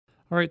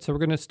All right, so we're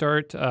going to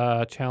start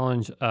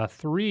challenge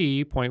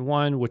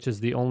 3.1, which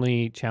is the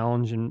only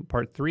challenge in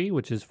part 3,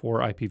 which is for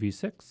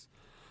IPv6.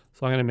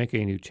 So I'm going to make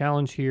a new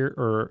challenge here,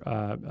 or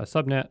a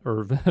subnet,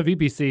 or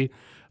VPC.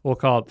 We'll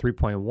call it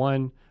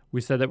 3.1.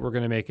 We said that we're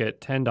going to make it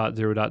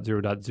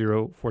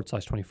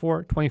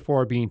 10.0.0.0/24,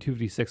 24 being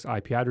 256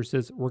 IP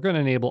addresses. We're going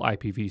to enable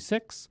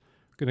IPv6.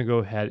 We're going to go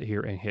ahead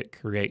here and hit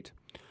create.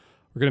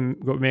 We're going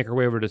to go make our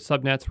way over to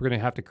subnets. We're going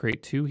to have to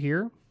create 2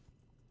 here.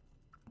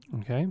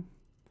 Okay.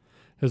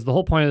 Because the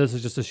whole point of this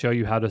is just to show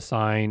you how to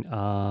assign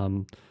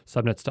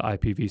subnets to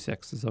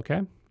IPv6 is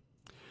okay.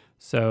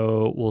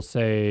 So we'll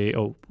say,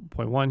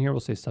 point 1 here,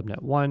 we'll say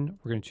subnet 1.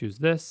 We're going to choose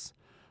this.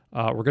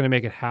 We're going to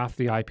make it half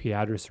the IP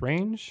address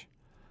range.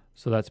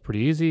 So that's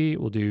pretty easy.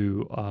 We'll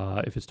do,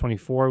 if it's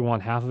 24, we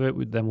want half of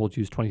it, then we'll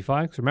choose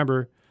 25. Because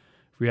remember,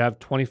 if we have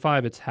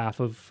 25, it's half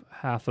of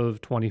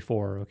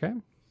 24, okay?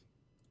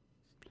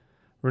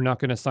 We're not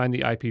going to assign the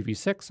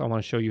IPv6. I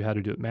want to show you how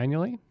to do it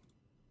manually.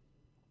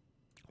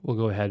 We'll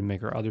go ahead and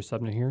make our other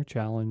subnet here,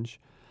 challenge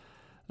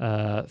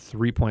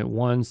 3.1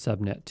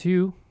 subnet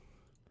 2.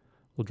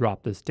 We'll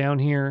drop this down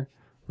here.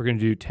 We're going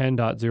to do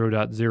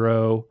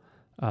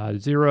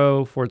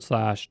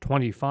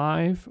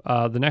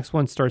 10.0.0.0/25. The next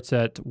one starts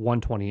at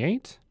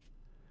 128,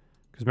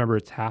 because remember,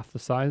 it's half the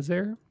size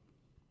there.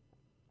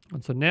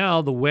 And so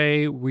now the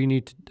way we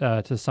need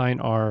to assign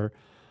our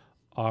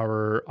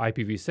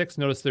IPv6,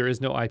 notice there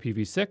is no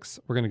IPv6.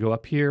 We're going to go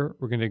up here.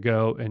 We're going to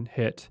go and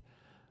hit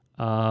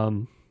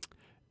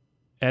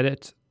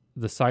edit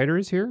the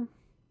CIDRs here.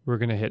 We're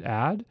going to hit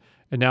add.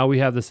 And now we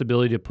have this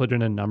ability to put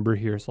in a number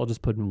here. So I'll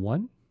just put in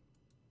 1.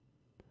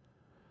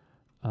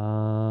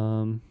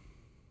 Oh,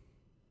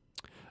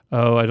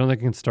 I don't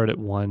think it can start at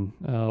 1.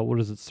 What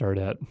does it start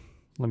at?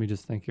 Let me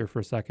just think here for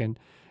a second.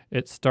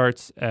 It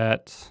starts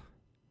at,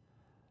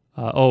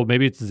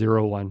 maybe it's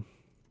 0, 1.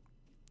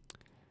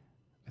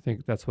 I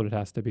think that's what it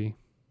has to be.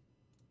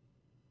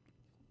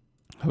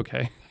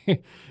 Okay.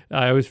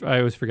 I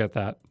always forget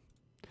that.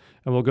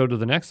 And we'll go to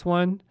the next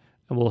one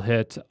and we'll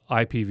hit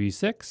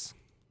IPv6.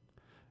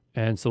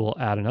 And so we'll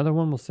add another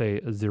one. We'll say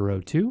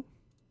 02.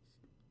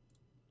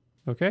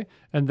 Okay.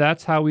 And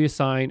that's how we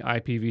assign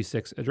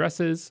IPv6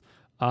 addresses.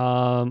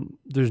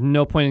 There's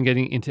no point in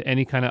getting into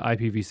any kind of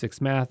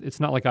IPv6 math. It's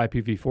not like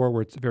IPv4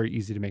 where it's very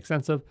easy to make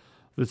sense of.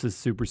 This is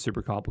super,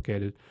 super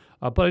complicated.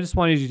 But I just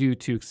wanted you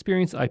to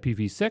experience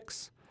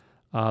IPv6.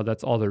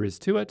 That's all there is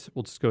to it.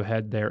 We'll just go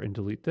ahead there and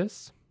delete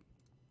this.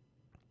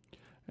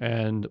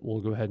 And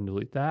we'll go ahead and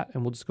delete that.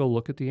 And we'll just go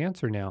look at the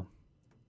answer now.